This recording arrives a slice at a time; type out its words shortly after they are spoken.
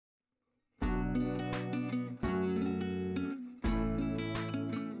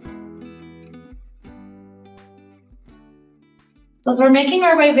So as we're making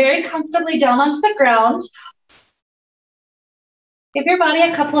our way very comfortably down onto the ground, give your body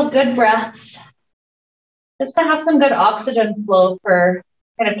a couple of good breaths, just to have some good oxygen flow for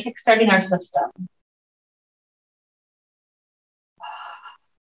kind of kickstarting our system.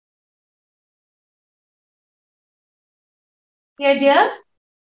 The idea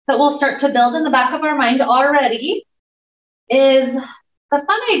that we'll start to build in the back of our mind already is the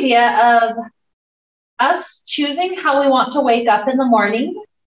fun idea of us choosing how we want to wake up in the morning.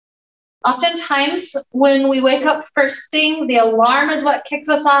 Oftentimes, when we wake up first thing, the alarm is what kicks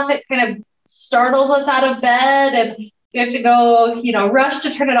us off. It kind of startles us out of bed, and we have to go, rush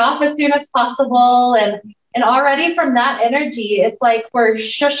to turn it off as soon as possible. And already from that energy, it's like we're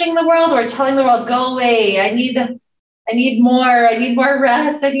shushing the world. We're telling the world, go away. I need more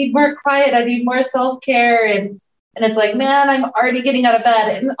rest. I need more quiet. I need more self-care. And it's like, man, I'm already getting out of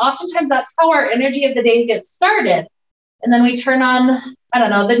bed. And oftentimes that's how our energy of the day gets started. And then we turn on,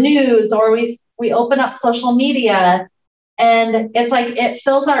 the news, or we open up social media, and it's like it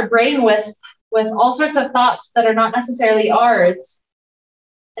fills our brain with all sorts of thoughts that are not necessarily ours.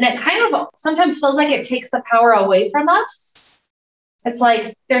 And it kind of sometimes feels like it takes the power away from us. It's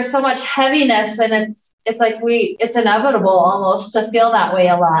like there's so much heaviness, and it's like it's inevitable almost to feel that way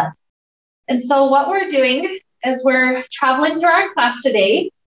a lot. And so what we're doing as we're traveling through our class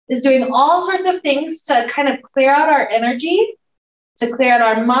today is doing all sorts of things to kind of clear out our energy, to clear out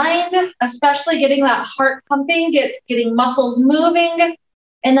our mind, especially getting that heart pumping, getting muscles moving,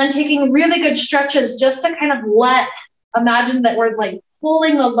 and then taking really good stretches just to kind of imagine that we're like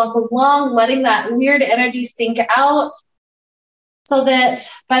pulling those muscles long, letting that weird energy sink out, so that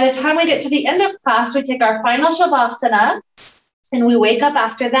by the time we get to the end of class, we take our final Shavasana and we wake up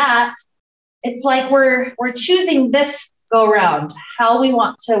after that. It's like we're choosing this go round, how we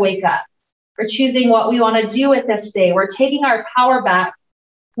want to wake up. We're choosing what we want to do with this day. We're taking our power back,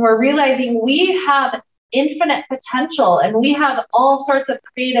 and we're realizing we have infinite potential, and we have all sorts of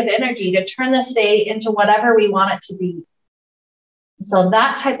creative energy to turn this day into whatever we want it to be. So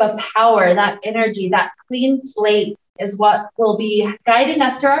that type of power, that energy, that clean slate is what will be guiding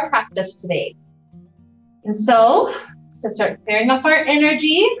us through our practice today. And so to start clearing up our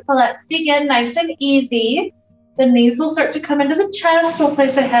energy, let's begin nice and easy. The knees will start to come into the chest. We'll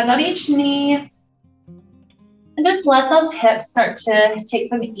place a hand on each knee. And just let those hips start to take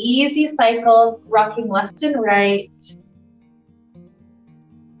some easy cycles, rocking left and right.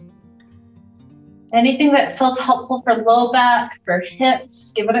 Anything that feels helpful for low back, for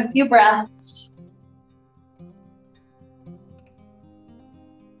hips, give it a few breaths.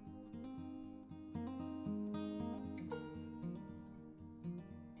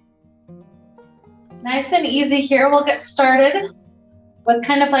 Nice and easy here. We'll get started with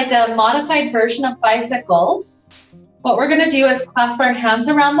kind of like a modified version of bicycles. What we're going to do is clasp our hands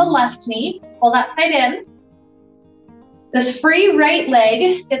around the left knee, pull that side in. This free right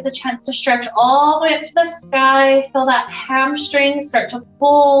leg gets a chance to stretch all the way up to the sky. Feel that hamstring start to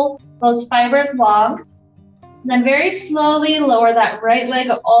pull those fibers long. And then very slowly lower that right leg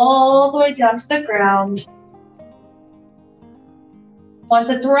all the way down to the ground. Once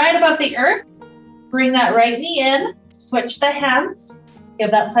it's right above the earth, bring that right knee in, switch the hands,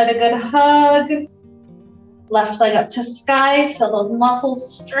 give that side a good hug. Left leg up to sky, feel those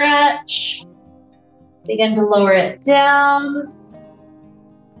muscles stretch. Begin to lower it down.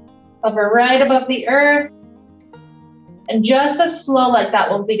 Hover right above the earth. And just as slow like that,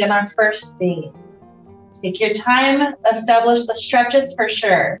 we'll begin our first day. Take your time, establish the stretches for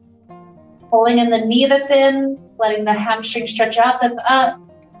sure. Pulling in the knee that's in, letting the hamstring stretch out that's up.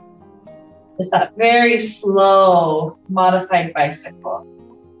 Just that very slow, modified bicycle.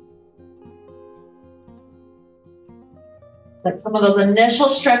 It's like some of those initial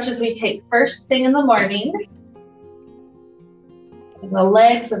stretches we take first thing in the morning. And the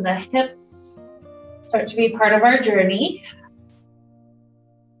legs and the hips start to be part of our journey.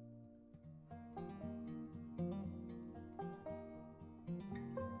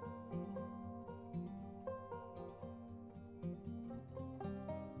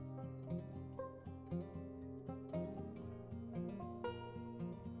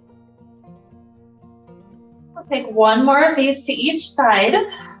 I'll take one more of these to each side.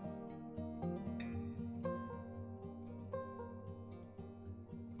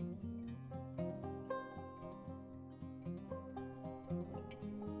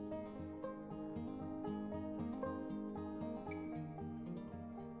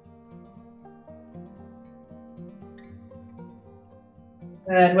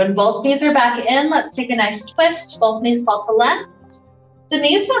 Good. When both knees are back in, let's take a nice twist. Both knees fall to left. The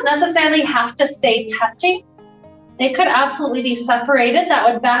knees don't necessarily have to stay touching. They could absolutely be separated.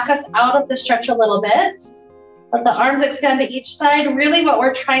 That would back us out of the stretch a little bit. Let the arms extend to each side. Really what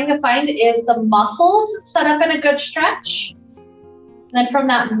we're trying to find is the muscles set up in a good stretch. And then from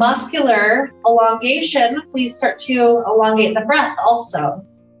that muscular elongation, we start to elongate the breath also,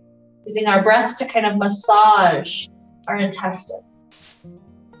 using our breath to kind of massage our intestines.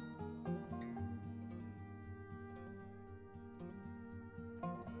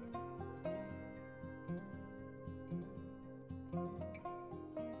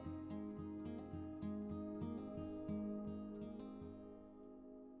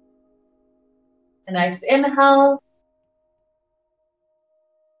 A nice inhale.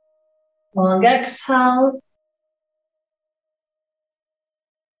 Long exhale.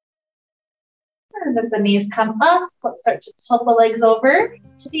 And as the knees come up, let's start to tilt the legs over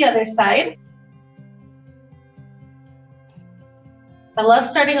to the other side. I love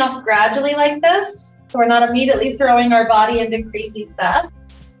starting off gradually like this, so we're not immediately throwing our body into crazy stuff.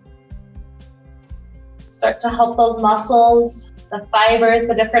 Start to help those muscles, the fibers,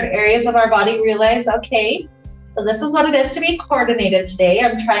 the different areas of our body realize, okay, so this is what it is to be coordinated today.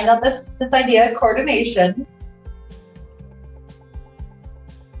 I'm trying out this idea of coordination.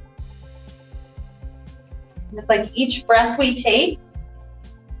 And it's like each breath we take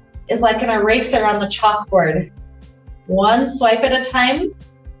is like an eraser on the chalkboard. One swipe at a time,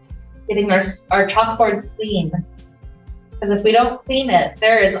 getting our chalkboard clean. Because if we don't clean it,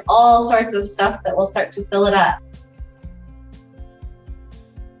 there is all sorts of stuff that will start to fill it up.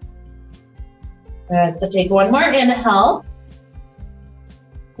 Good, so take one more inhale.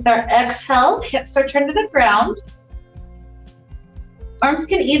 With our exhale, hips are turned to the ground. Arms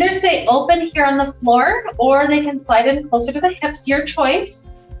can either stay open here on the floor or they can slide in closer to the hips, your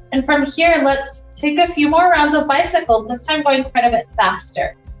choice. And from here, let's take a few more rounds of bicycles, this time going quite a bit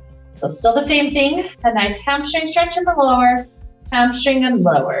faster. So still the same thing, a nice hamstring stretch in the lower, hamstring and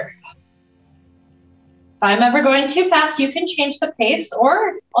lower. If I'm ever going too fast, you can change the pace,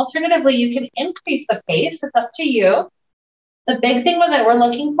 or alternatively, you can increase the pace. It's up to you. The big thing that we're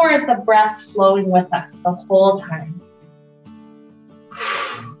looking for is the breath flowing with us the whole time.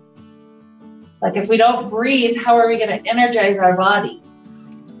 Like if we don't breathe, how are we going to energize our body?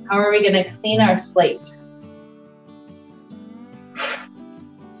 How are we going to clean our slate?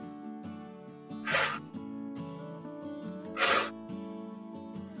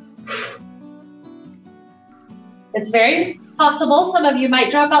 It's very possible some of you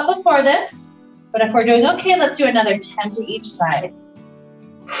might drop out before this, but if we're doing okay, let's do another 10 to each side.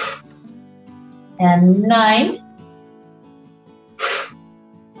 And 9,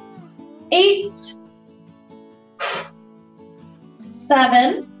 8,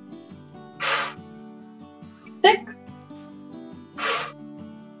 7, 6,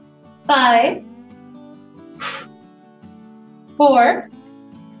 5, 4,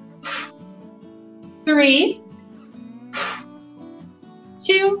 3,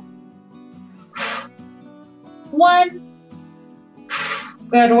 2, 1.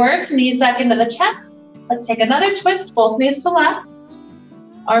 Good work. Knees back into the chest. Let's take another twist, both knees to left.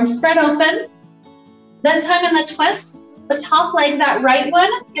 Arms spread open. This time in the twist, the top leg, that right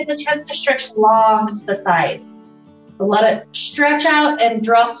one, gets a chance to stretch long to the side. So let it stretch out and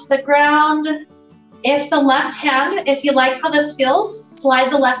drop to the ground. If the left hand, if you like how this feels,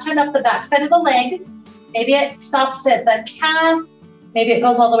 slide the left hand up the back side of the leg. Maybe it stops at the calf. Maybe it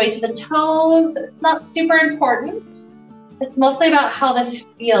goes all the way to the toes. It's not super important. It's mostly about how this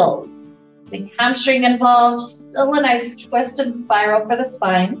feels. Big hamstring involved, still a nice twist and spiral for the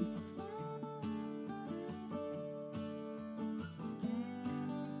spine.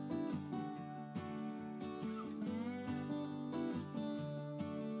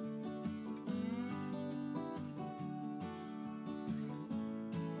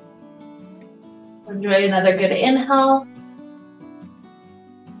 Enjoy another good inhale.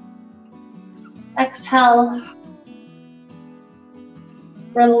 Exhale.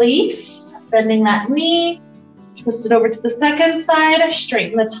 Release, bending that knee. Twist it over to the second side.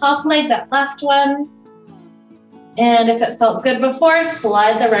 Straighten the top leg, that left one. And if it felt good before,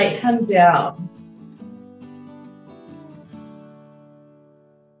 slide the right hand down.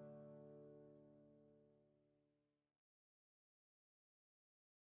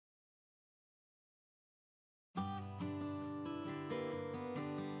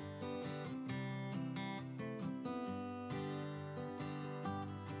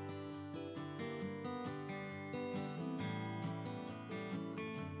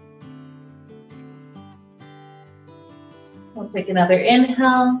 We'll take another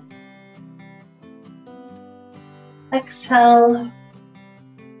inhale. Exhale.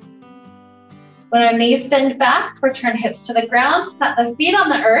 When our knees bend back, return hips to the ground, plant the feet on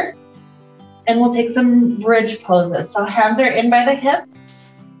the earth, and we'll take some bridge poses. So hands are in by the hips.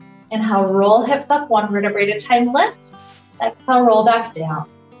 Inhale, roll hips up, one vertebrae at a time, lift. Exhale, roll back down.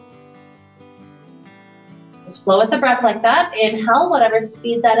 Just flow with the breath like that. Inhale, whatever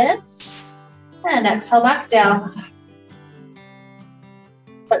speed that is. And exhale back down.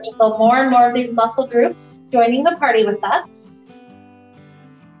 Start to feel more and more of these muscle groups joining the party with us.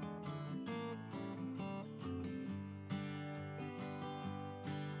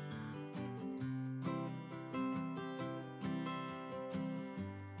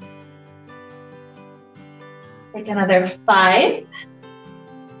 Take another 5,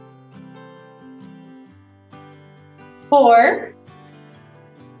 4,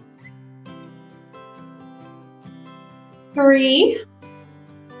 3,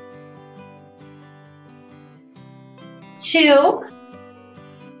 2,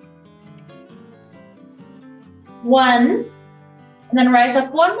 1, and then rise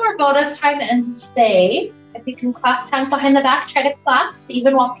up one more bonus time and stay. If you can clasp hands behind the back, try to clasp,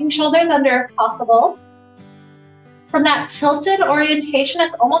 even walking shoulders under if possible. From that tilted orientation,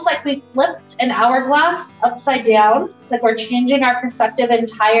 it's almost like we flipped an hourglass upside down, like we're changing our perspective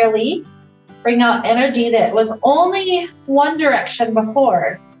entirely. Bring out energy that was only one direction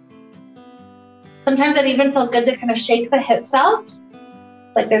before. Sometimes it even feels good to kind of shake the hips out. It's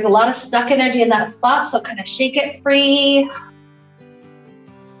like there's a lot of stuck energy in that spot, so kind of shake it free.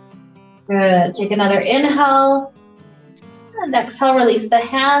 Good. Take another inhale. And exhale, release the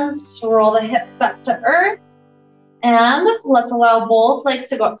hands, roll the hips back to earth. And let's allow both legs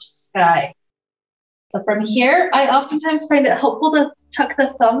to go up to sky. So from here, I oftentimes find it helpful to tuck the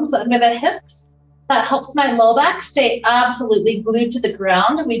thumbs under the hips. That helps my low back stay absolutely glued to the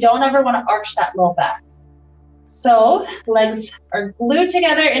ground. We don't ever want to arch that low back. So legs are glued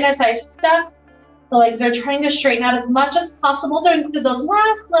together, inner thighs stuck. The legs are trying to straighten out as much as possible to include those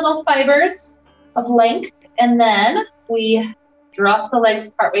last little fibers of length. And then we drop the legs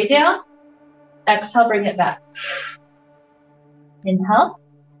partway down. Exhale, bring it back. Inhale.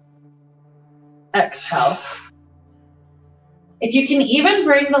 Exhale. If you can even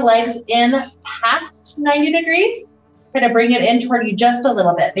bring the legs in past 90 degrees, try to bring it in toward you just a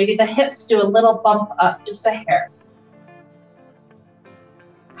little bit. Maybe the hips do a little bump up, just a hair.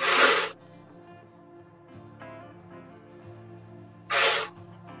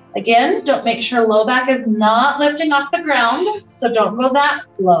 Again, don't make sure low back is not lifting off the ground, so don't go that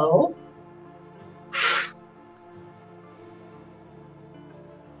low.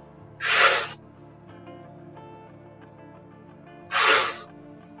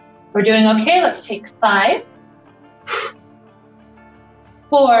 We're doing okay. Let's take 5,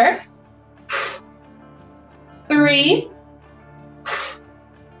 4, 3,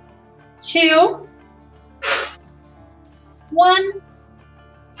 2, 1.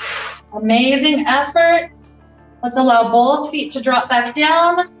 Amazing efforts. Let's allow both feet to drop back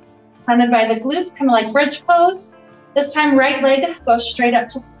down, planted by the glutes, kind of like bridge pose. This time, right leg goes straight up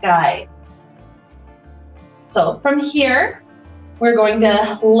to sky. So from here, we're going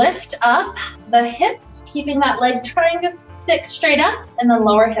to lift up the hips, keeping that leg trying to stick straight up, and then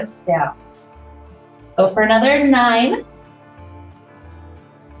lower hips down. Go for another 9,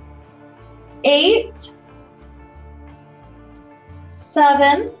 8,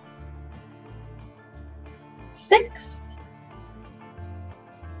 7, 6,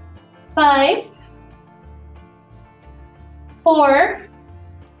 5, 4,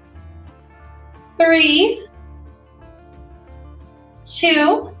 3,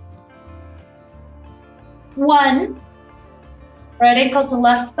 2, 1. Right ankle to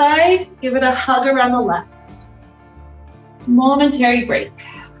left thigh. Give it a hug around the left. Momentary break.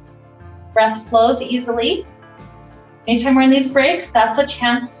 Breath flows easily. Anytime we're in these breaks, that's a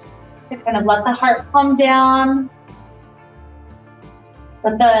chance to kind of let the heart calm down.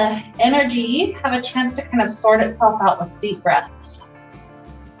 Let the energy have a chance to kind of sort itself out with deep breaths.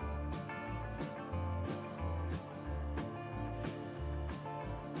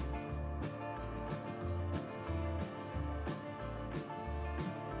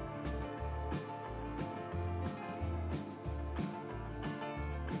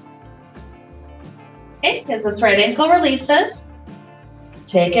 Okay, as this right ankle releases,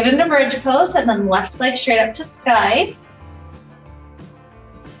 take it into bridge pose and then left leg straight up to sky.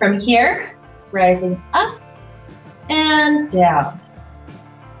 From here, rising up and down.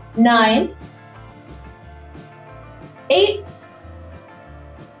 9, 8,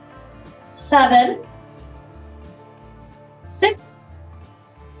 7, 6,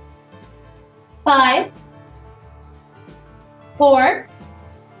 5, 4,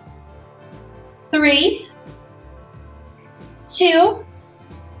 3, 2,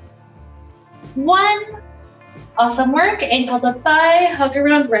 1. Awesome work. Ankle to thigh, hug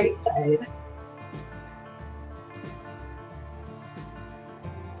around right side.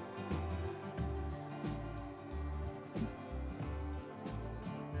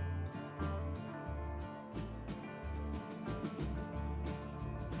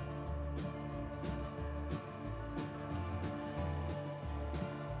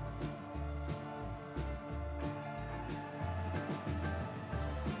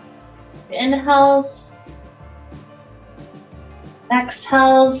 Inhales,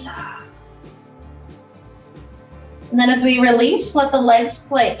 exhales, and then as we release, let the legs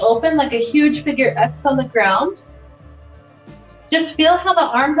splay open like a huge figure X on the ground. Just feel how the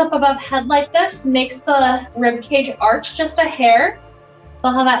arms up above head like this makes the rib cage arch just a hair.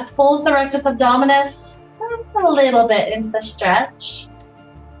 Feel how that pulls the rectus abdominis just a little bit into the stretch.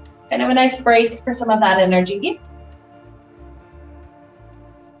 Kind of a nice break for some of that energy.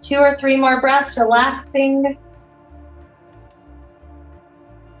 2 or 3 more breaths, relaxing.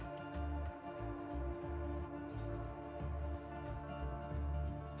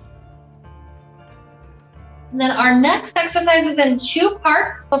 And then our next exercise is in 2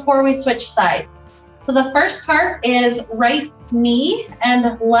 parts before we switch sides. So the first part is right knee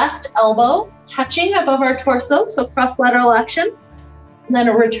and left elbow touching above our torso, so cross lateral action, and then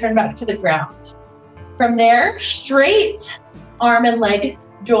a return back to the ground. From there, straight arm and leg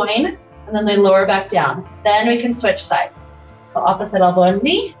join, and then they lower back down. Then we can switch sides. So opposite elbow and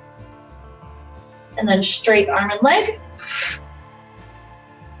knee, and then straight arm and leg,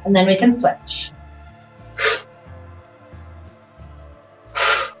 and then we can switch.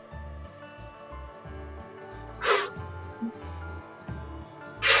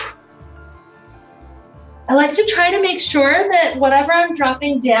 I like to try to make sure that whatever I'm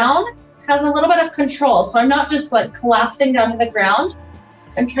dropping down has a little bit of control. So I'm not just like collapsing down to the ground.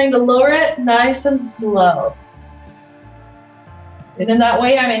 I'm trying to lower it nice and slow. And in that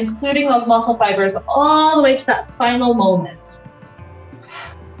way, I'm including those muscle fibers all the way to that final moment.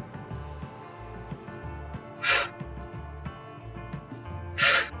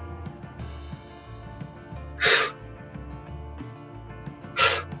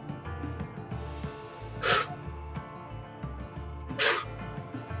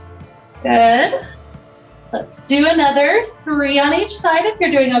 Good. Let's do another 3 on each side if you're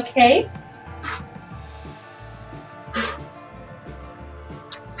doing okay.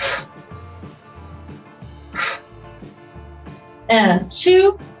 And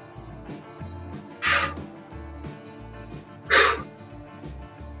 2.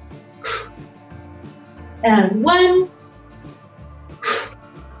 And 1.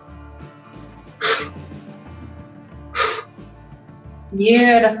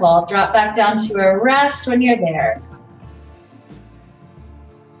 Beautiful. Drop back down to a rest when you're there.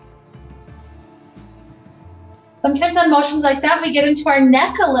 Sometimes on motions like that, we get into our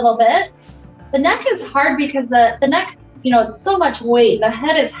neck a little bit. The neck is hard because the neck, it's so much weight. The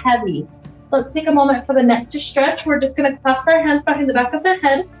head is heavy. Let's take a moment for the neck to stretch. We're just going to clasp our hands behind the back of the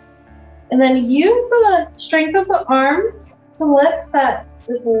head and then use the strength of the arms to lift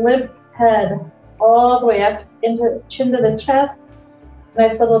this limp head all the way up into chin to the chest.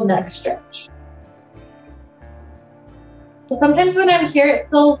 Nice little neck stretch. So sometimes when I'm here, it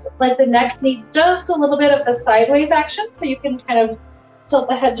feels like the neck needs just a little bit of the sideways action. So you can kind of tilt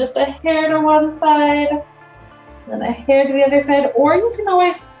the head just a hair to one side, then a hair to the other side, or you can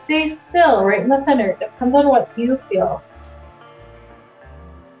always stay still right in the center. It depends on what you feel.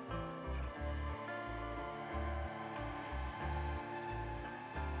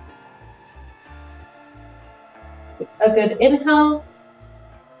 A good inhale.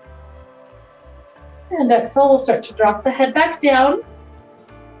 And exhale, we'll start to drop the head back down.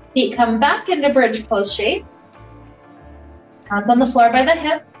 Feet come back into bridge pose shape. Hands on the floor by the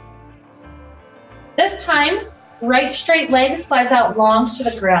hips. This time, right straight leg slides out long to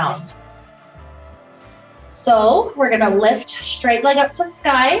the ground. So we're gonna lift straight leg up to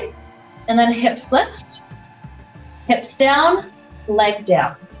sky, and then hips lift. Hips down, leg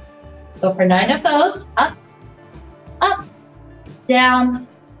down. Let's go for 9 of those. Up, up, down,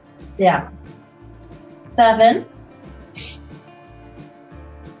 down. 7,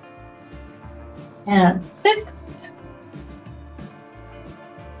 and 6,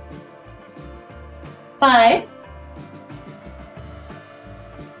 5,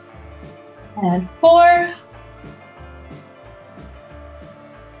 and 4,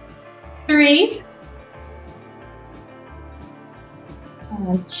 3,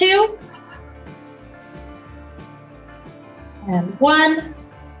 and 2, and 1.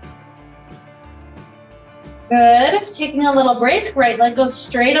 Good. Taking a little break. Right leg goes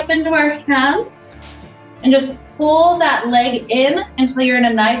straight up into our hands. And just pull that leg in until you're in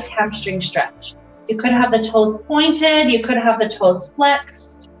a nice hamstring stretch. You could have the toes pointed. You could have the toes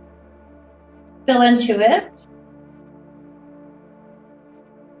flexed. Fill into it.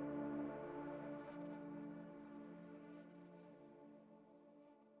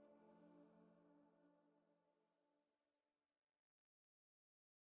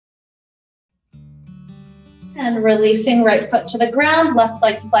 And releasing right foot to the ground, left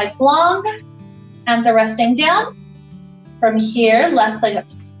leg slides long, hands are resting down. From here, left leg up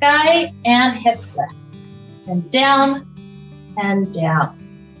to sky and hips lift. And down and down.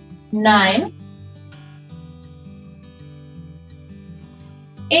 9,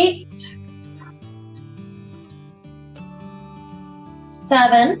 8,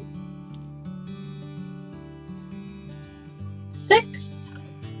 7, 6,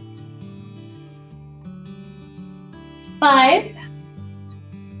 5,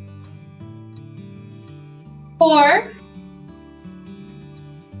 4,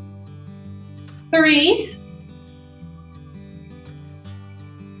 3,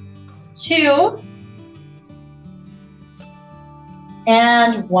 2,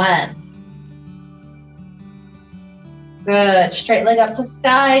 and 1. Good. Straight leg up to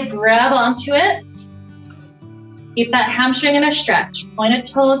sky. Grab onto it. Keep that hamstring in a stretch. Pointed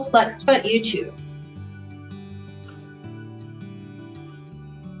toes, flex foot, you choose.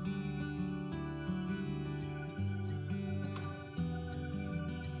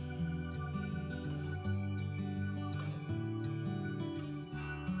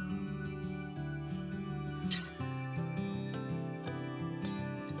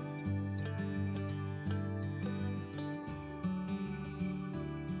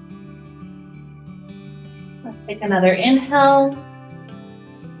 Let's take another inhale.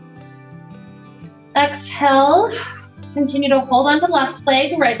 Exhale. Continue to hold on to left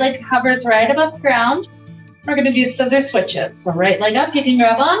leg. Right leg hovers right above ground. We're going to do scissor switches. So right leg up, you can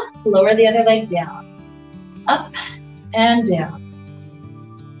grab on. Lower the other leg down. Up and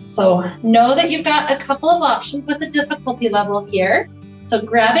down. So know that you've got a couple of options with the difficulty level here. So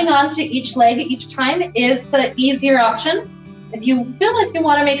grabbing onto each leg each time is the easier option. If you feel like you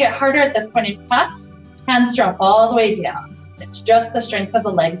want to make it harder at this point in class, hands drop all the way down. It's just the strength of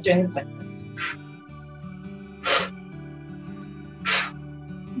the legs doing the switches.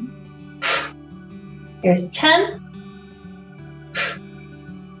 Here's 10,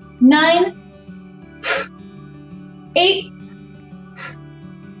 9, 8,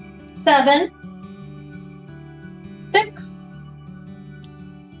 7, 6,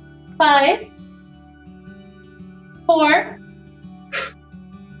 5, 4,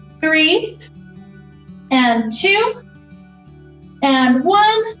 3, and 2, and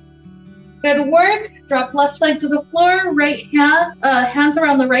 1. Good work. Drop left leg to the floor, right hand, hands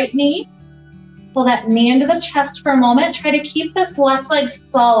around the right knee. Pull that knee into the chest for a moment. Try to keep this left leg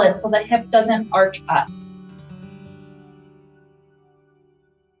solid so the hip doesn't arch up.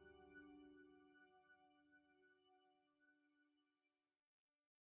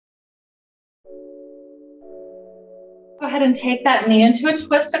 Go ahead and take that knee into a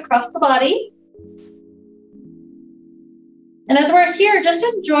twist across the body. And as we're here, just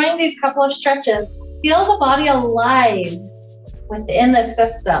enjoying these couple of stretches, feel the body alive within the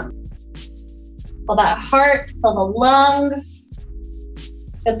system. Feel that heart, feel the lungs.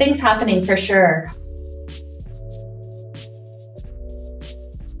 Good things happening for sure.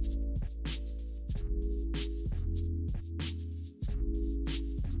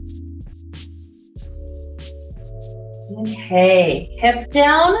 Okay, hip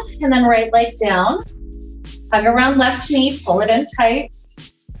down and then right leg down. Hug around left knee, pull it in tight.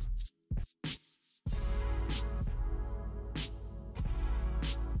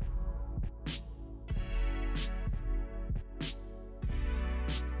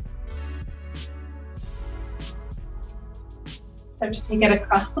 Start to take it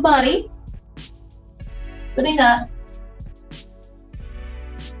across the body. Putting up.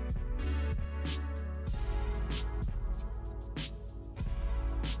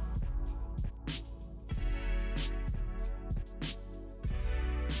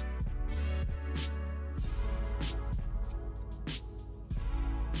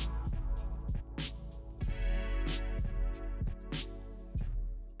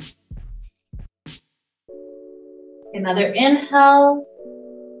 Another inhale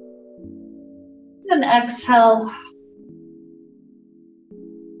and exhale.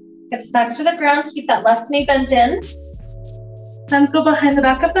 Hips back to the ground. Keep that left knee bent in. Hands go behind the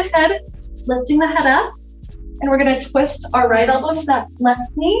back of the head, lifting the head up. And we're gonna twist our right elbow to that left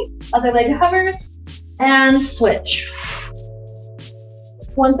knee, other leg hovers, and switch.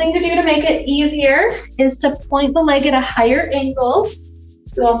 One thing to do to make it easier is to point the leg at a higher angle.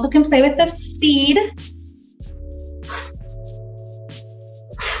 You also can play with the speed.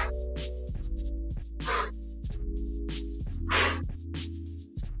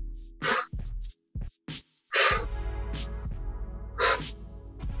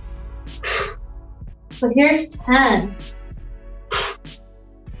 So here's 10,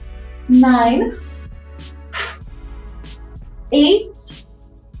 9, 8,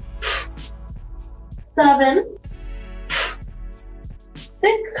 7,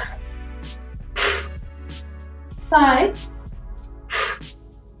 6, 5,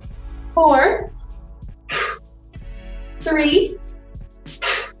 4, 3,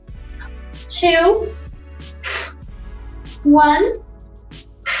 2, 1.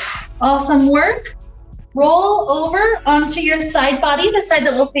 Awesome work. Roll over onto your side body, the side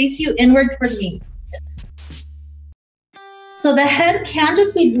that will face you inward toward me. So the head can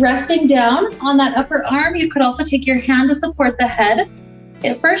just be resting down on that upper arm. You could also take your hand to support the head.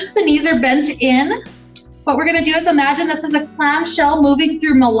 At first, the knees are bent in. What we're gonna do is imagine this is a clamshell moving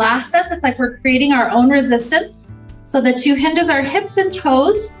through molasses. It's like we're creating our own resistance. So the two hinges are hips and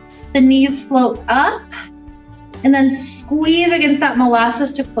toes. The knees float up and then squeeze against that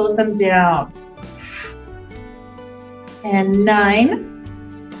molasses to close them down. And 9,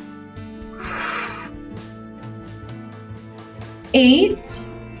 8,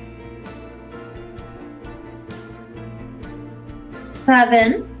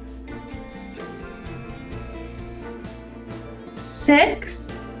 7,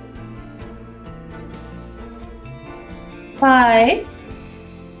 6, 5,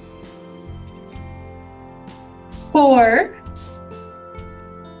 4,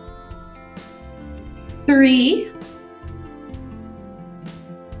 3,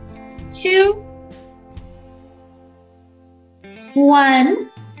 2,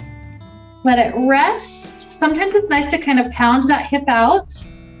 1. Let it rest. Sometimes it's nice to kind of pound that hip out.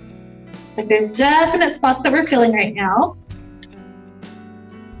 Like there's definite spots that we're feeling right now.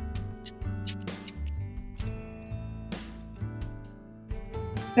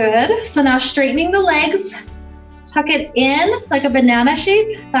 Good. So now straightening the legs, tuck it in like a banana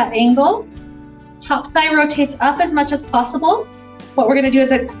shape, that angle. Top thigh rotates up as much as possible. What we're gonna do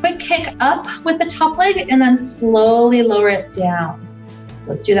is a quick kick up with the top leg and then slowly lower it down.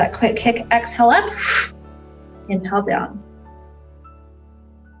 Let's do that quick kick. Exhale up, inhale down.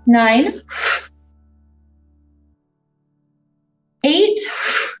 9, 8,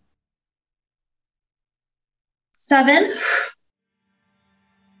 7,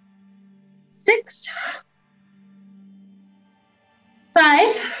 6,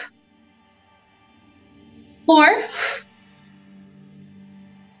 5, 4,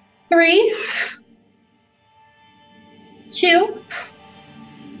 3, 2,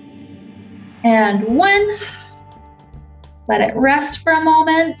 and 1. Let it rest for a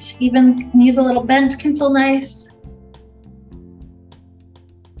moment. Even knees a little bent can feel nice.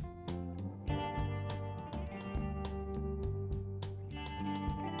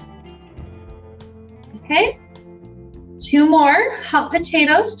 Okay, 2 more. Hot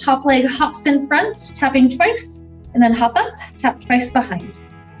potatoes. Top leg hops in front, tapping twice, and then hop up, tap twice behind.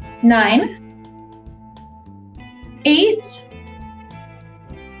 9, 8,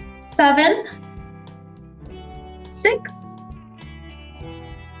 7, 6,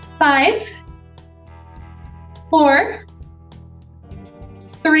 5, 4,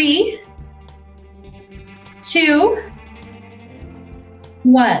 3, 2,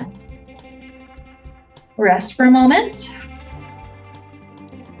 1. Rest for a moment.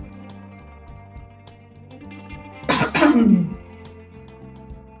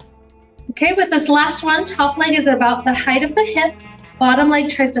 Okay, with this last one, top leg is about the height of the hip. Bottom leg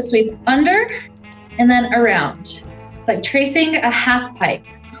tries to sweep under and then around, like tracing a half pipe.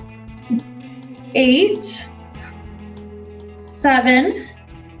 8, 7,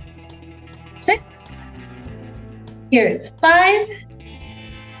 6. Here's 5,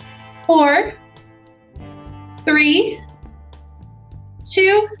 4, 3,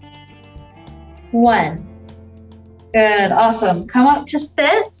 2, 1. Good, awesome. Come up to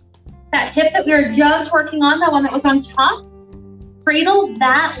sit. That hip that we were just working on, that one that was on top, cradle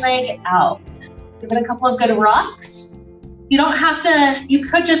that leg out. Give it a couple of good rocks. You don't have to, you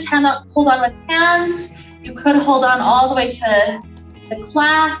could just hold on with hands. You could hold on all the way to the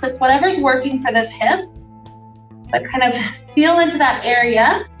clasp. It's whatever's working for this hip. But kind of feel into that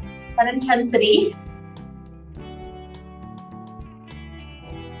area, that intensity.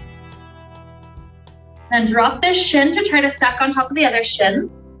 Then drop this shin to try to stack on top of the other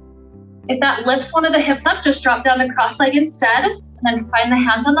shin. If that lifts one of the hips up, just drop down to cross leg instead, and then find the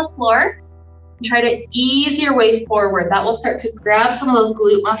hands on the floor and try to ease your way forward. That will start to grab some of those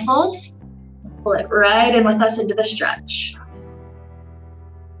glute muscles, pull it right in with us into the stretch.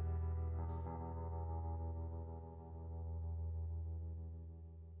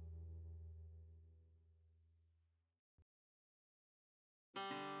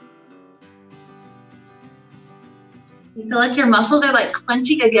 You feel like your muscles are like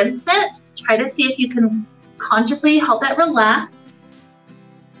clenching against it. Try to see if you can consciously help it relax.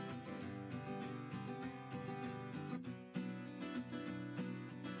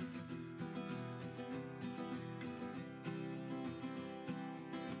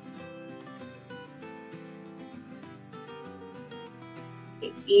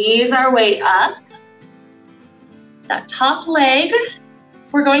 Ease our way up. That top leg,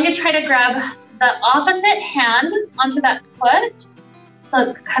 we're going to try to grab the opposite hand onto that foot, so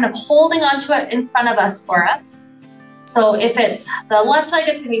it's kind of holding onto it in front of us for us. So if it's the left leg,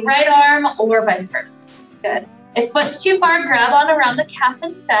 it's gonna be right arm, or vice versa. Good. If foot's too far, grab on around the calf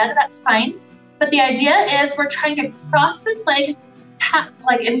instead, that's fine. But the idea is we're trying to cross this leg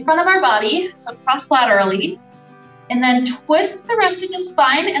like in front of our body, so cross laterally, and then twist the rest of the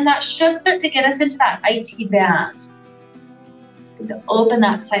spine, and that should start to get us into that IT band. Open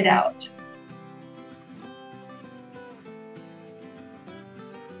that side out.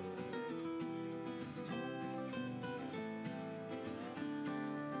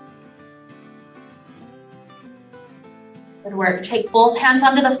 Good work. Take both hands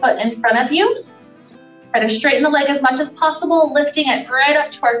onto the foot in front of you. Try to straighten the leg as much as possible, lifting it right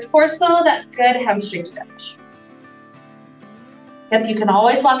up to our torso, that good hamstring stretch. Yep, you can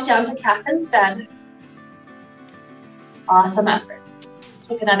always walk down to calf instead. Awesome efforts.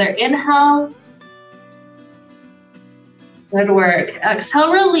 Take another inhale. Good work.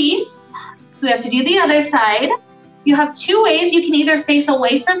 Exhale, release. So we have to do the other side. You have two ways. You can either face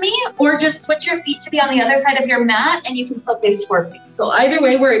away from me or just switch your feet to be on the other side of your mat, and you can still face toward me. So either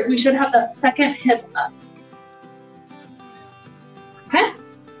way, we should have that second hip up. Okay.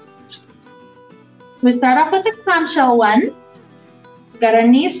 We start off with the clamshell one. We've got our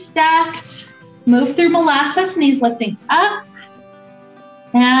knees stacked. Move through molasses, knees lifting up.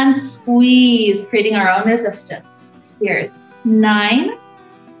 And squeeze, creating our own resistance. Here's 9,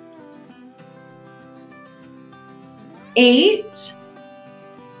 8,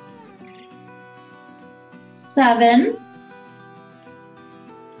 7,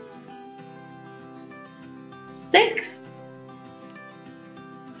 6,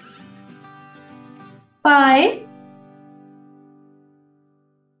 5,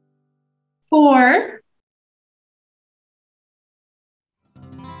 4,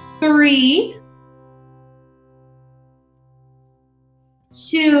 3,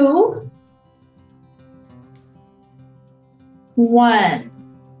 2, 1.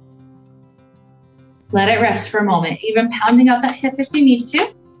 Let it rest for a moment, even pounding out that hip if you need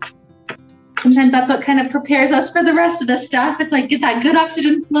to. Sometimes that's what kind of prepares us for the rest of the stuff. It's like, get that good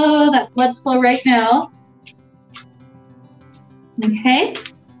oxygen flow, that blood flow right now. Okay.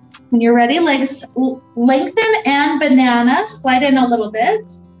 When you're ready, legs lengthen and banana. Slide in a little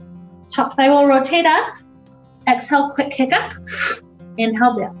bit. Top thigh will rotate up. Exhale, quick kick up.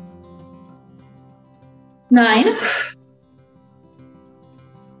 Inhale down. 9,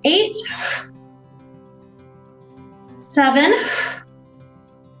 8, 7,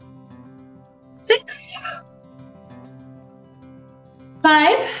 6,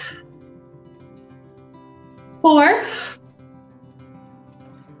 5, 4,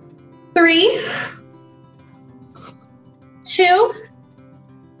 3, 2,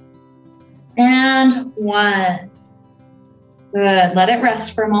 and 1. Good. Let it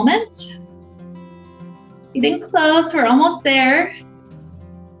rest for a moment. Getting close. We're almost there.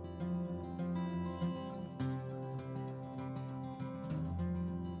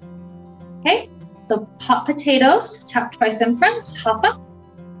 Okay. So hot potatoes. Tap twice in front. Hop up.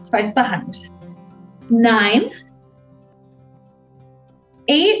 Twice behind. 9,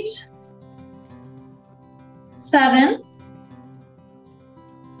 8, 7,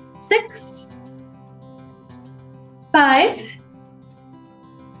 6, 5,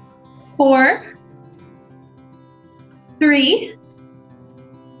 4, 3,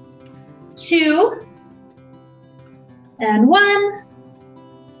 2, and 1.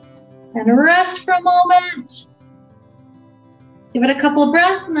 And rest for a moment. Give it a couple of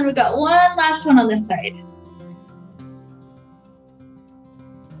breaths, and then we've got one last one on this side.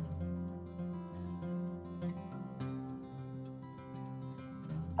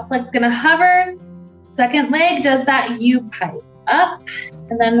 Top leg's gonna hover, Second leg does that U pipe. Up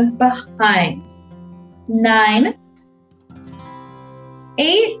and then behind. 9,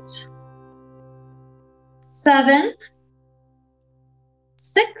 8, 7,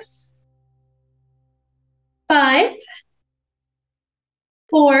 6, 5,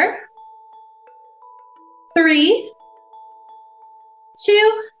 4, 3,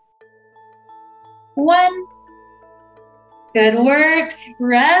 2, 1. Good work.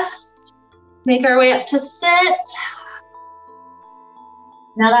 Rest. Make our way up to sit.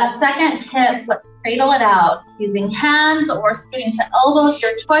 Now that second hip, let's cradle it out using hands or scooting to elbows,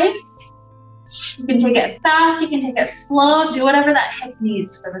 your choice. You can take it fast, you can take it slow, do whatever that hip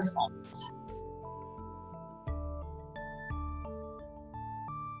needs for this moment.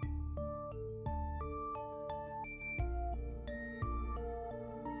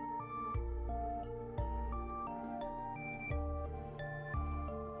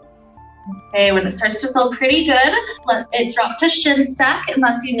 Okay, when it starts to feel pretty good, let it drop to shin stack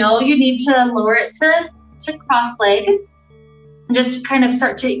unless you know you need to lower it to cross leg. And just kind of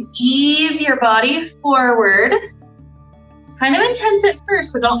start to ease your body forward. It's kind of intense at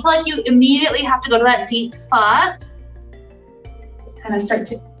first, so don't feel like you immediately have to go to that deep spot. Just kind of start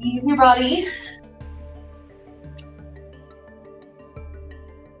to ease your body.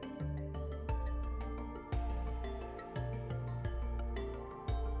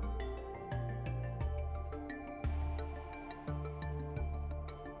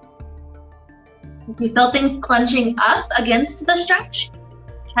 If you feel things clenching up against the stretch,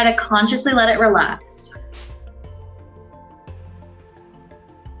 try to consciously let it relax.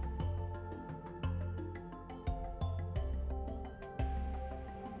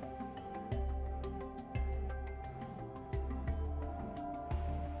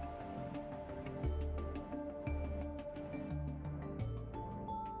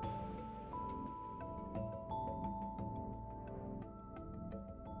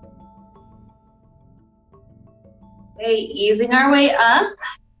 Okay, easing our way up.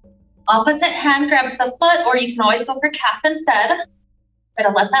 Opposite hand grabs the foot, or you can always go for calf instead. Try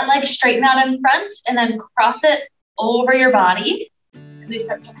to let that leg straighten out in front and then cross it over your body as we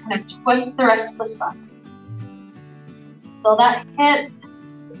start to kind of twist the rest of the spine. Feel that hip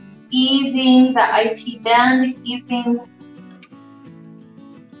is easing, that IT band easing.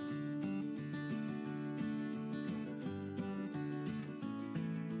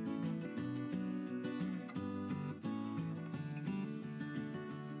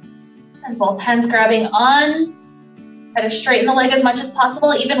 And both hands grabbing on. Try to straighten the leg as much as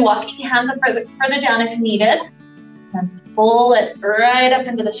possible, even walking hands up further down if needed. And pull it right up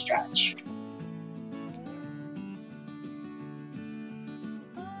into the stretch.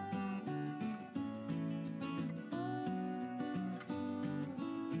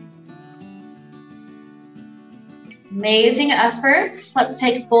 Amazing efforts. Let's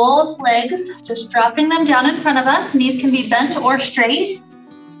take both legs, just dropping them down in front of us. Knees can be bent or straight.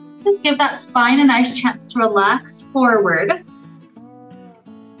 Just give that spine a nice chance to relax forward.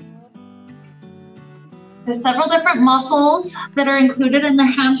 There's several different muscles that are included in the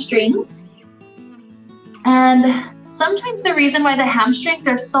hamstrings. And sometimes the reason why the hamstrings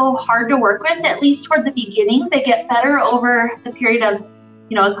are so hard to work with, at least toward the beginning, they get better over the period of,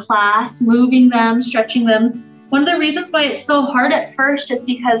 a class, moving them, stretching them. One of the reasons why it's so hard at first is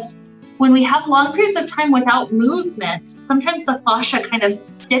because when we have long periods of time without movement, sometimes the fascia kind of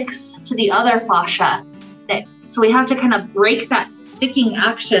sticks to the other fascia. So we have to kind of break that sticking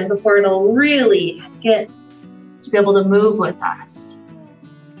action before it'll really get to be able to move with us.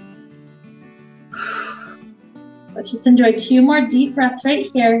 Let's just enjoy 2 more deep breaths right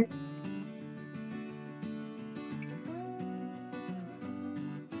here.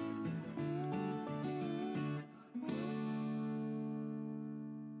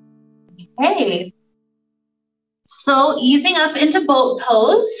 Okay, so easing up into boat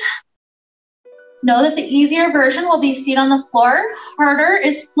pose. Know that the easier version will be feet on the floor. Harder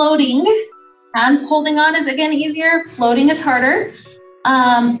is floating. Hands holding on is again easier. Floating is harder.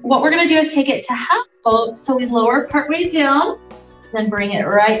 What we're gonna do is take it to half boat. So we lower partway down, then bring it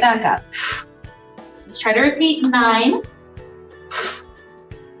right back up. Let's try to repeat. 9,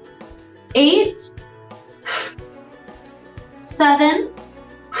 8, 7,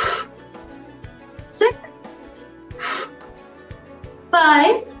 6,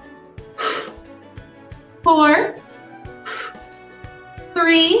 5, 4,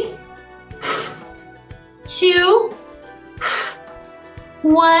 3, 2,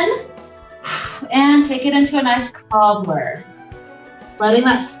 1, and take it into a nice cobbler. Letting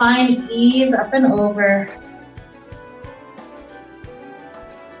that spine ease up and over.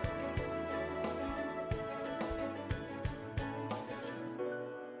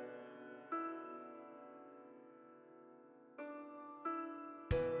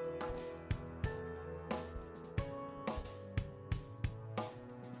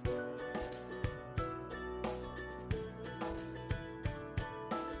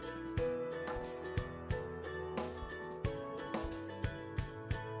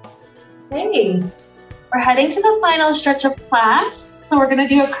 Okay, we're heading to the final stretch of class. So we're gonna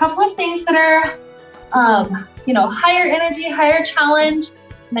do a couple of things that are, higher energy, higher challenge,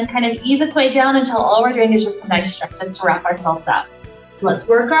 and then kind of ease its way down until all we're doing is just some nice stretches to wrap ourselves up. So let's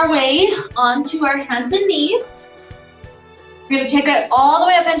work our way onto our hands and knees. We're gonna take it all the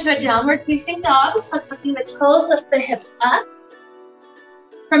way up into a downward facing dog. So tucking the toes, lift the hips up.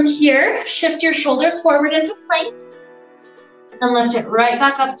 From here, shift your shoulders forward into plank and lift it right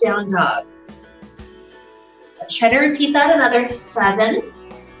back up, down dog. Let's try to repeat that another 7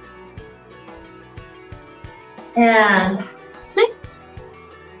 and 6,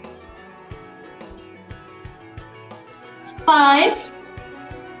 5,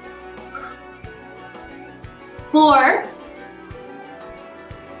 4,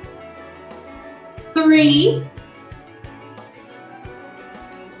 3,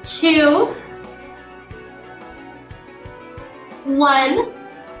 2, 1.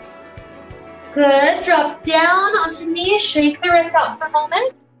 Good. Drop down onto knees. Shake the wrists out for a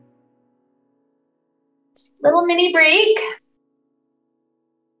moment. Just a little mini break.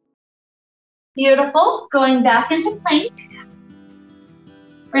 Beautiful. Going back into plank.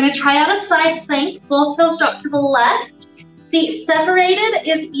 We're going to try out a side plank. Both heels drop to the left. Feet separated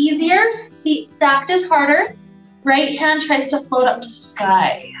is easier. Feet stacked is harder. Right hand tries to float up to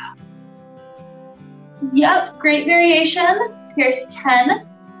sky. Yep, great variation. Here's 10,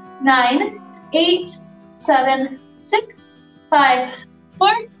 9, 8, 7, 6, 5,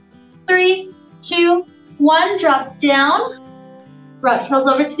 4, 3, 2, 1. Drop down. Rock heels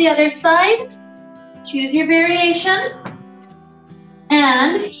over to the other side. Choose your variation.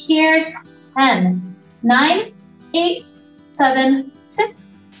 And here's 10, 9, 8, 7,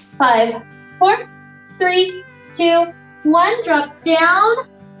 6, 5, 4, 3, 2, 1. Drop down.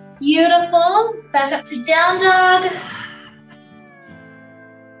 Beautiful. Back up to down dog.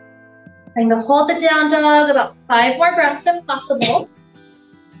 Trying to hold the down dog, about 5 more breaths if possible.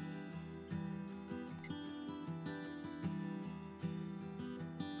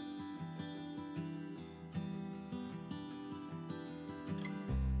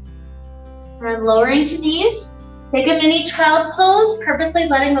 And lowering to knees. Take a mini child pose, purposely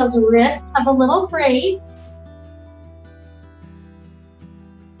letting those wrists have a little break.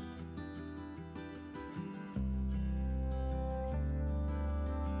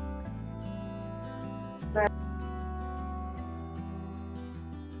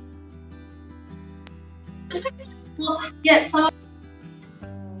 We'll get some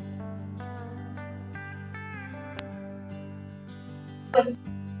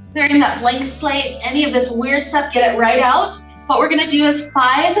during that blank slate, any of this weird stuff, get it right out. What we're gonna do is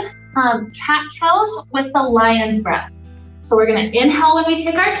 5 cat cows with the lion's breath. So we're gonna inhale when we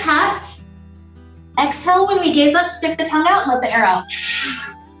take our cat, exhale when we gaze up, stick the tongue out and let the air out.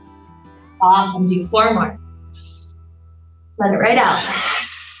 Awesome, do 4 more. Let it right out.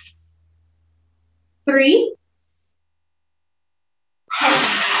 3,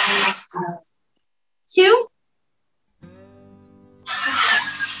 2,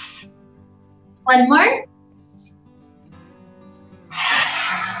 1 more.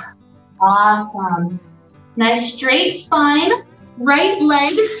 Awesome. Nice straight spine. Right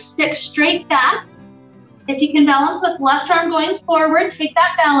leg sticks straight back. If you can balance with left arm going forward, take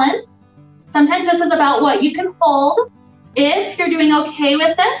that balance. Sometimes this is about what you can hold. If you're doing okay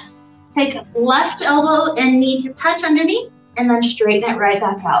with this, take left elbow and knee to touch underneath and then straighten it right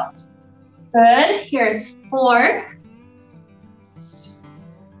back out. Good. Here's 4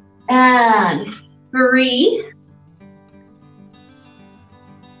 and 3,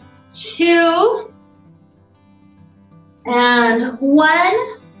 2 and 1.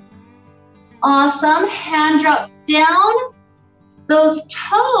 Awesome. Hand drops down. Those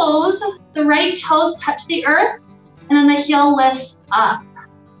toes, the right toes touch the earth and then the heel lifts up.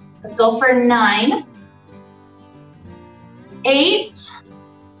 Let's go for 9, 8,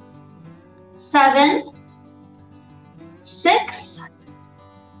 7, 6,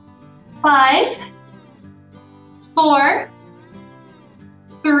 5, 4,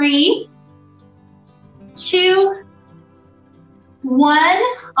 3, 2, 1.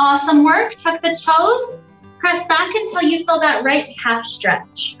 Awesome work. Tuck the toes. Press back until you feel that right calf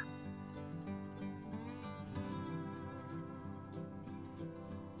stretch.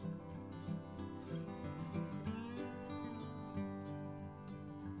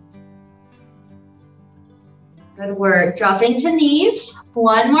 Good work. Dropping to knees.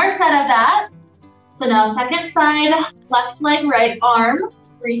 1 more set of that. So now second side, left leg, right arm,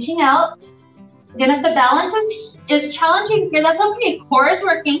 reaching out. Again, if the balance is challenging here, that's okay. Core is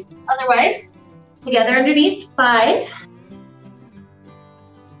working. Otherwise, together underneath. 5,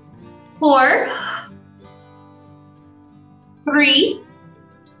 4, 3,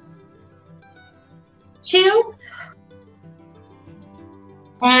 2,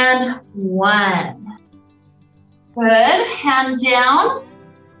 and 1. Good. Hand down.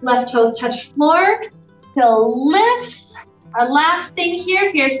 Left toes touch floor. Still lifts. Our last thing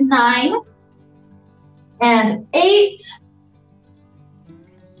here. Here's 9 and 8,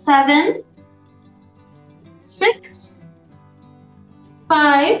 7, 6,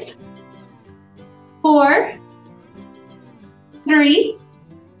 5, 4, 3,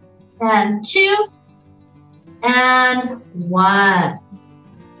 and 2, and 1.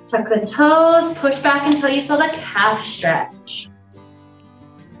 Tuck the toes, push back until you feel the calf stretch.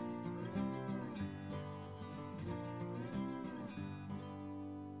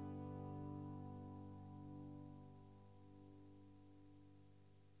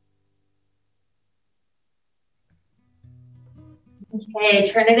 Okay,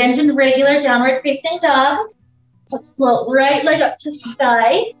 turn it into regular downward facing dog. Let's float right leg up to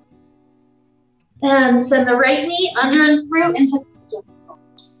sky. And send the right knee under and through into pigeon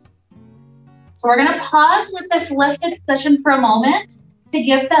pose. So we're gonna pause with this lifted position for a moment to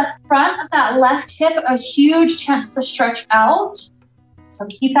give the front of that left hip a huge chance to stretch out. So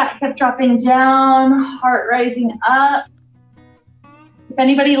keep that hip dropping down, heart rising up. If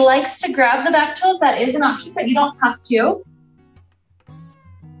anybody likes to grab the back toes, that is an option, but you don't have to.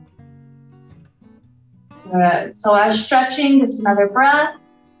 Good. So as stretching, just another breath.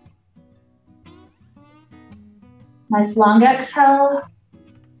 Nice long exhale.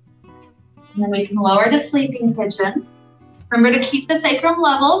 And then we can lower to sleeping pigeon. Remember to keep the sacrum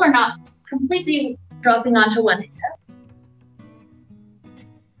level. We're not completely dropping onto one hip.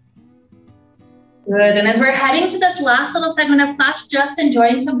 Good. And as we're heading to this last little segment of class, just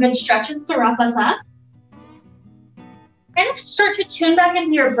enjoying some good stretches to wrap us up. Kind of start to tune back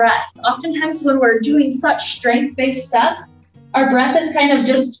into your breath. Oftentimes when we're doing such strength-based stuff, our breath is kind of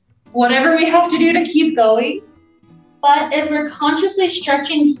just whatever we have to do to keep going. But as we're consciously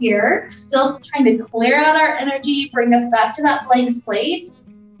stretching here, still trying to clear out our energy, bring us back to that blank slate,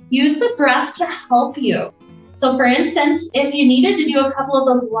 use the breath to help you. So for instance, if you needed to do a couple of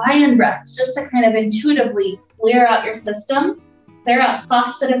those lion breaths, just to kind of intuitively clear out your system, clear out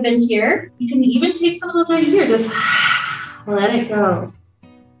thoughts that have been here, you can even take some of those right here, just let it go.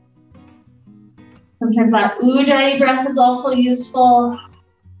 Sometimes that Ujjayi breath is also useful.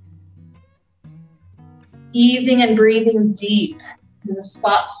 Easing and breathing deep in the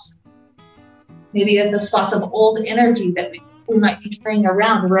spots, maybe in the spots of old energy that we might be carrying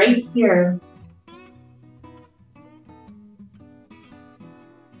around right here.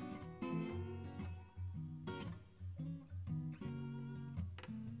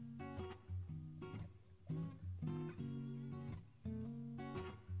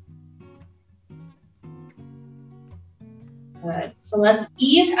 Good. So let's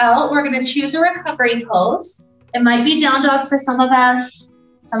ease out. We're going to choose a recovery pose. It might be down dog for some of us.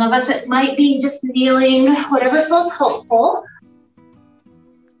 Some of us it might be just kneeling, whatever feels helpful.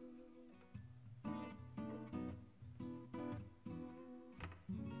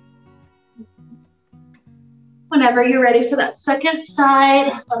 Whenever you're ready for that second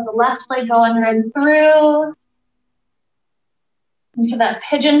side, let the left leg go under and through into that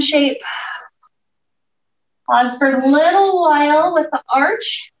pigeon shape. Pause for a little while with the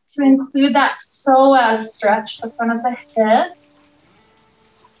arch to include that psoas stretch, the front of the hip.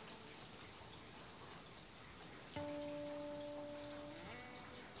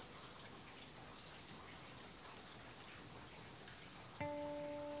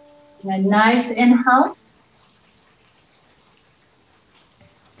 And a nice inhale.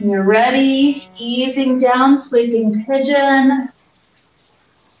 When you're ready, easing down, sleeping pigeon.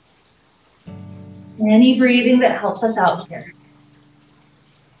 Any breathing that helps us out here.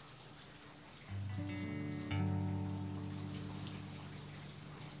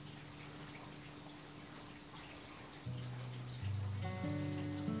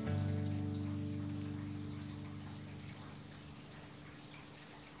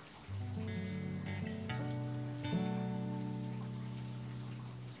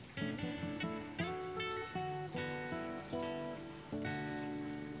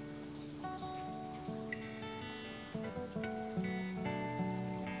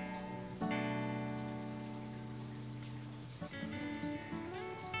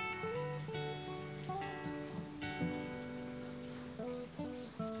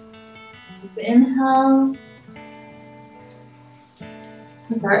 Inhale.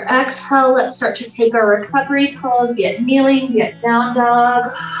 With our exhale, let's start to take our recovery pose, be it kneeling, be it down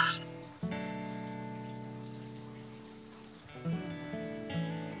dog.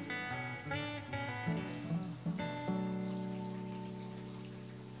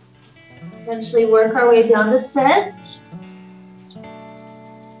 Eventually work our way down to sit.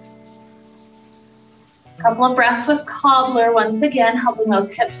 A couple of breaths with cobbler once again, helping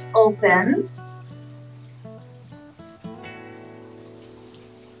those hips open.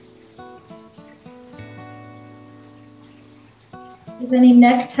 If there's any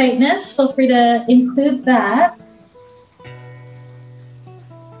neck tightness, feel free to include that.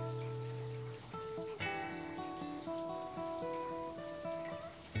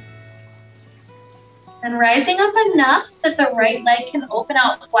 And rising up enough that the right leg can open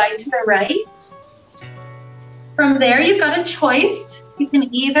out wide to the right. From there, you've got a choice. You can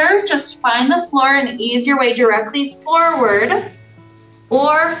either just find the floor and ease your way directly forward,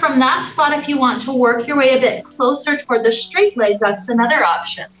 or from that spot, if you want to work your way a bit closer toward the straight leg, that's another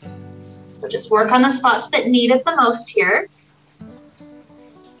option. So just work on the spots that need it the most here.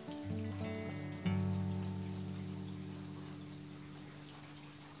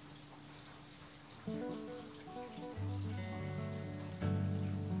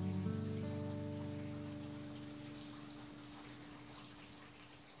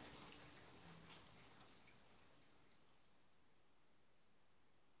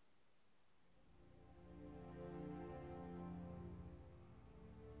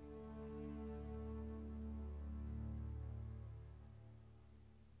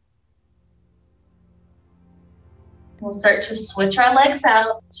 We'll start to switch our legs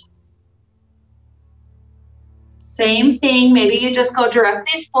out. Same thing, maybe you just go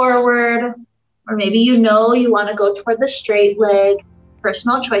directly forward, or maybe you want to go toward the straight leg.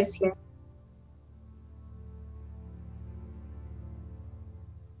 Personal choice here.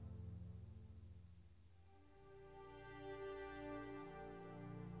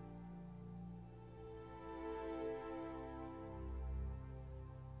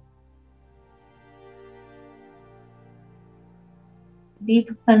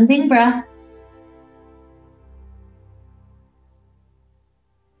 Deep cleansing breaths.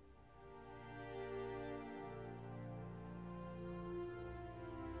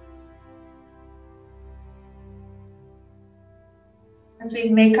 As we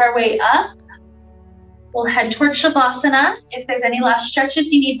make our way up, we'll head towards Shavasana. If there's any last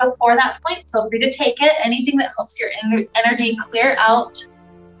stretches you need before that point, feel free to take it. Anything that helps your energy clear out.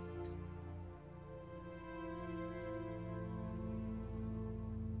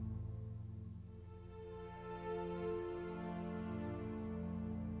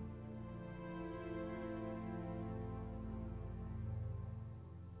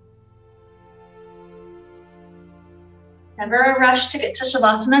 Never a rush to get to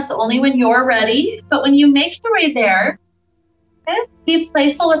Shavasana. It's only when you're ready. But when you make your way there, kind of be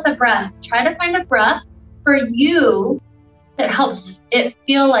playful with the breath. Try to find a breath for you that helps it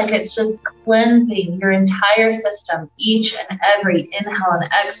feel like it's just cleansing your entire system, each and every inhale and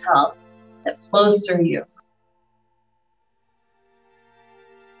exhale that flows through you.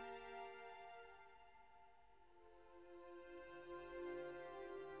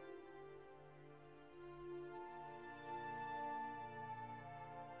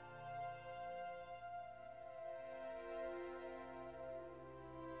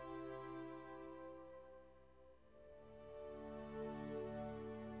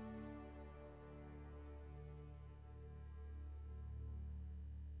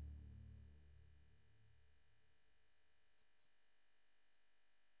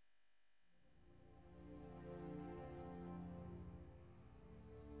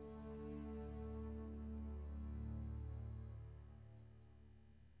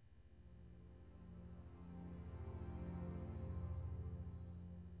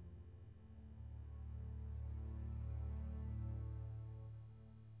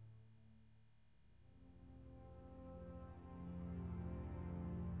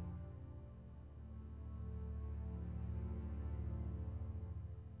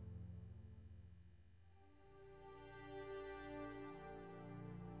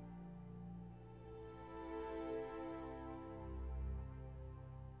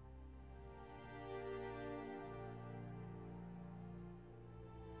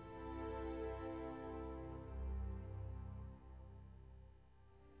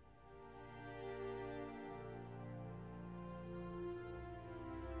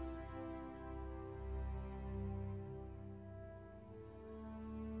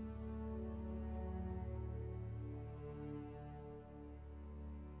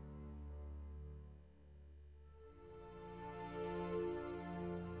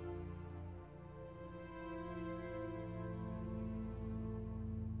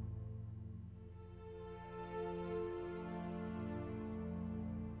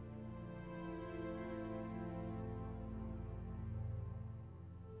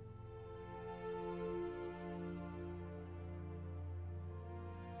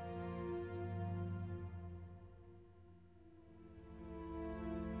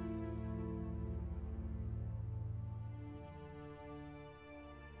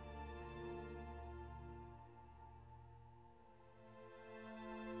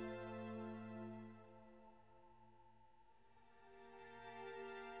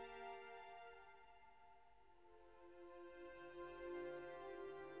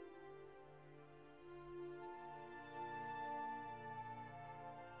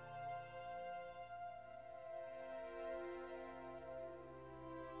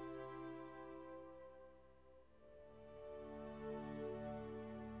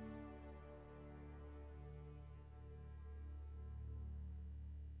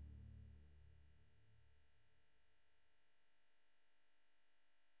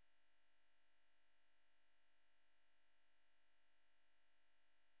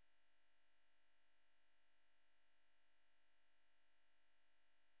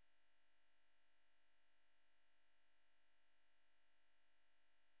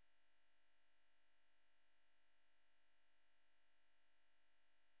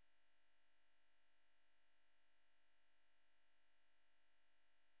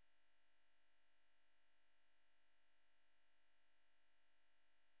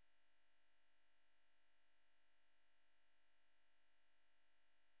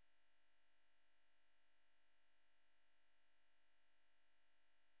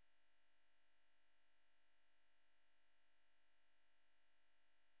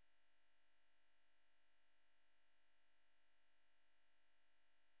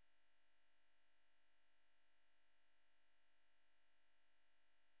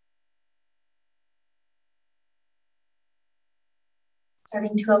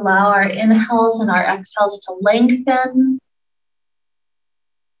 Starting to allow our inhales and our exhales to lengthen.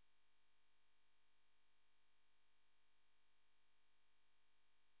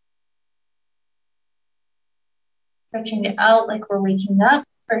 Stretching it out like we're waking up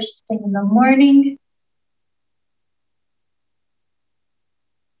first thing in the morning.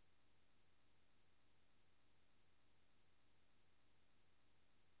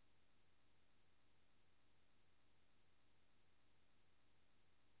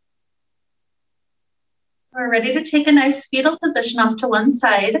 We're ready to take a nice fetal position off to one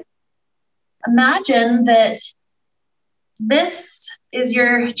side. Imagine that this is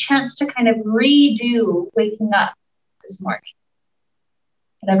your chance to kind of redo waking up this morning.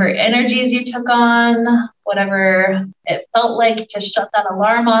 Whatever energies you took on, whatever it felt like to shut that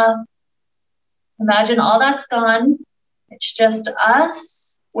alarm off. Imagine all that's gone. It's just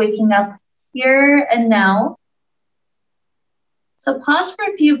us waking up here and now. So pause for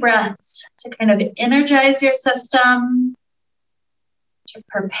a few breaths to kind of energize your system, to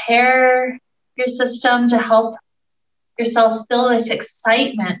prepare your system, to help yourself feel this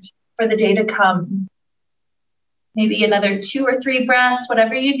excitement for the day to come. Maybe another 2 or 3 breaths,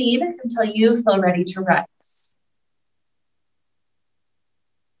 whatever you need until you feel ready to rest.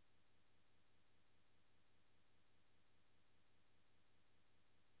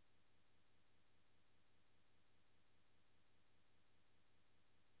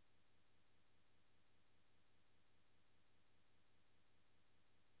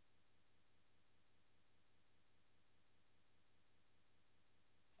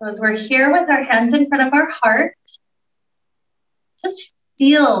 So as we're here with our hands in front of our heart, just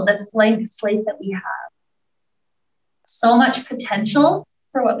feel this blank slate that we have. So much potential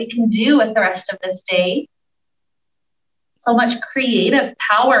for what we can do with the rest of this day. So much creative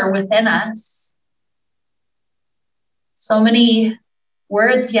power within us. So many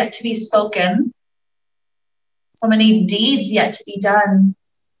words yet to be spoken. So many deeds yet to be done.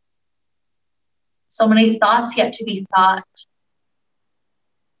 So many thoughts yet to be thought.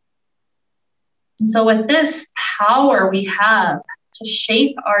 And so with this power we have to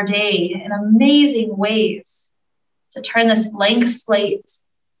shape our day in amazing ways, to turn this blank slate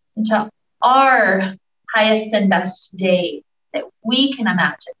into our highest and best day that we can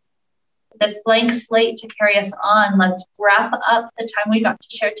imagine. This blank slate to carry us on, let's wrap up the time we got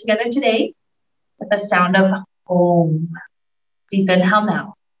to share together today with the sound of Om. Deep inhale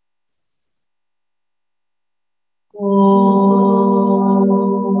now. Om.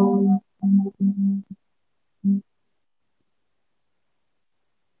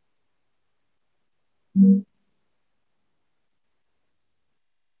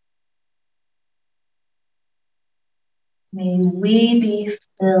 May we be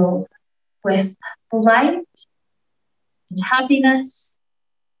filled with light and happiness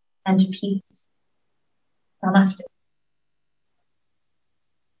and peace. Namaste.